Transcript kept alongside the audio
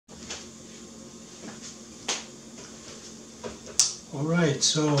Alright,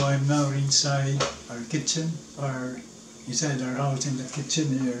 so I'm now inside our kitchen, inside our house in the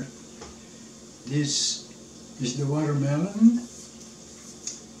kitchen here. This is the watermelon.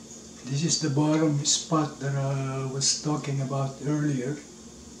 This is the bottom spot that I was talking about earlier.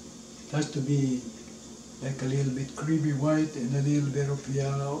 It has to be like a little bit creamy white and a little bit of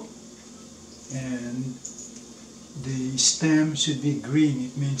yellow. And the stem should be green,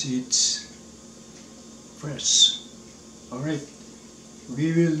 it means it's fresh. Alright.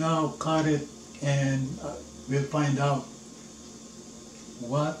 We will now cut it and we'll find out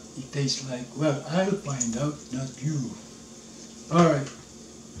what it tastes like. Well, I'll find out, not you. Alright.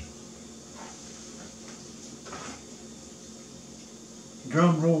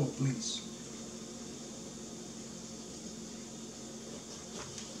 Drum roll, please.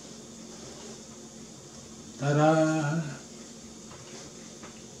 Ta-da!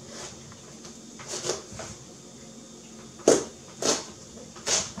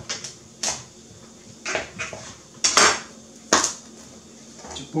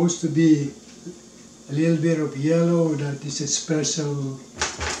 Supposed to be a little bit of yellow. That is a special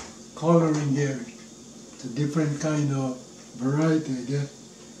coloring here. It's a different kind of variety, I guess.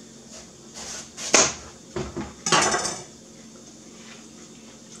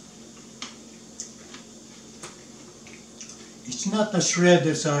 It's not as red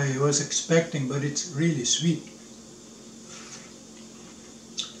as I was expecting, but it's really sweet.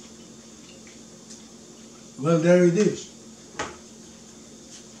 Well, there it is.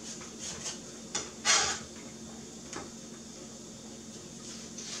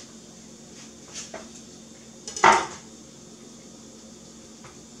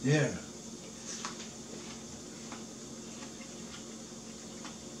 There.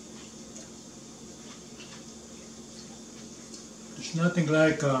 It's nothing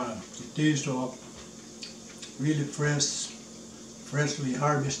like the taste of really freshly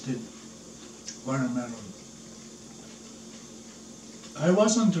harvested watermelon. I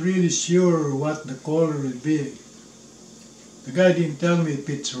wasn't really sure what the color would be. The guy didn't tell me if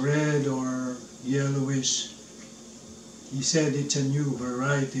it's red or yellowish. He said it's a new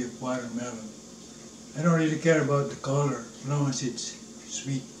variety of watermelon. I don't really care about the color as long as it's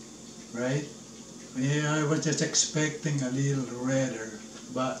sweet, right? Yeah, I was just expecting a little redder,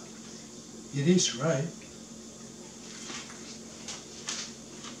 but it is right.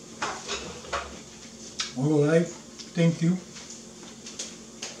 Alright, thank you.